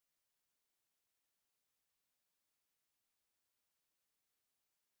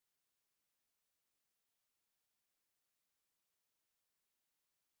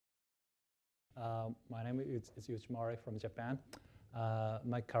My name is Yuichi Mori from Japan.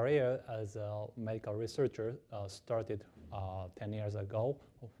 My career as a medical researcher started 10 years ago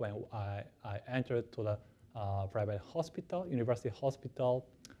when I entered to the private hospital, university hospital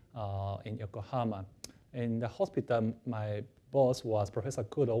in Yokohama. In the hospital, my boss was Professor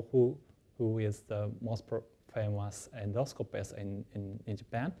Kudo, who is the most famous endoscopist in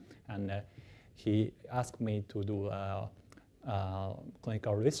Japan. And he asked me to do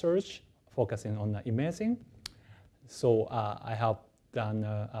clinical research focusing on imaging. So I have done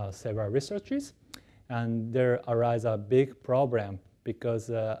several researches, and there arises a big problem because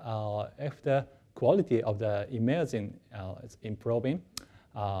if the quality of the imaging is improving,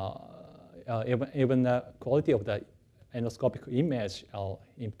 even the quality of the endoscopic image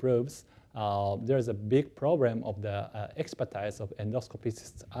improves, there's a big problem of the expertise of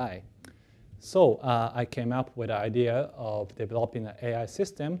endoscopist's eye. So I came up with the idea of developing an AI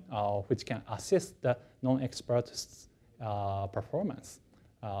system which can assist the non-expert's performance.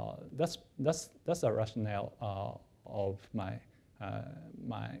 That's the rationale of my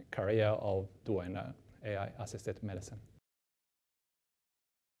career of doing AI-assisted medicine.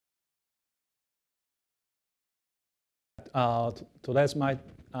 Today's my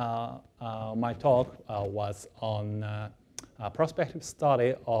talk was on a prospective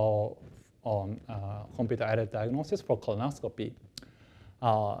study on computer-aided diagnosis for colonoscopy.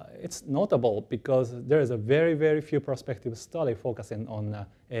 It's notable because there is a very few prospective study focusing on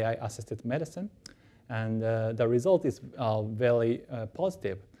AI-assisted medicine, and the result is very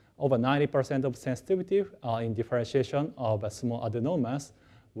positive. Over 90% of sensitivity in differentiation of small adenomas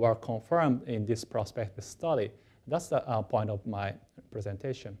were confirmed in this prospective study. That's the point of my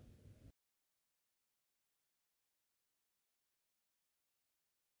presentation.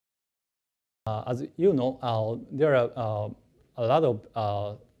 As you know, there are a lot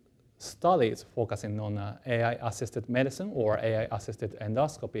of studies focusing on AI-assisted medicine or AI-assisted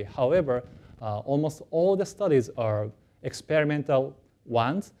endoscopy. However, almost all the studies are experimental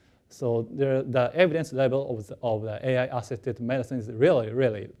ones, so the evidence level of the AI-assisted medicine is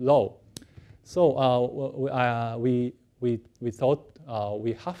really low. So we thought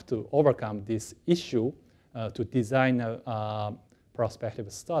we have to overcome this issue to design a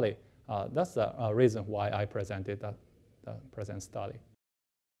prospective study. That's the reason why I presented the present study.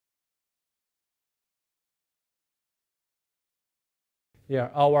 Yeah,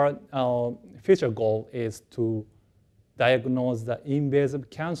 our future goal is to diagnose the invasive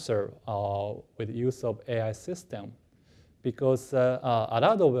cancer with use of AI system, because a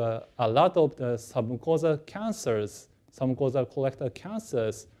lot of the submucosal cancers, submucosal colorectal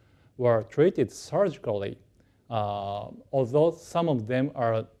cancers, were treated surgically, although some of them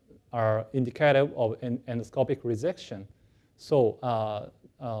are indicative of endoscopic resection. So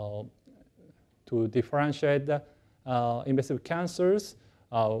to differentiate the invasive cancers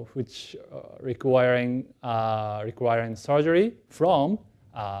which requiring surgery from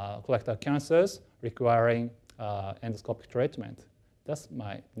colorectal cancers requiring endoscopic treatment. That's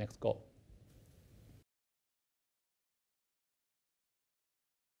my next goal.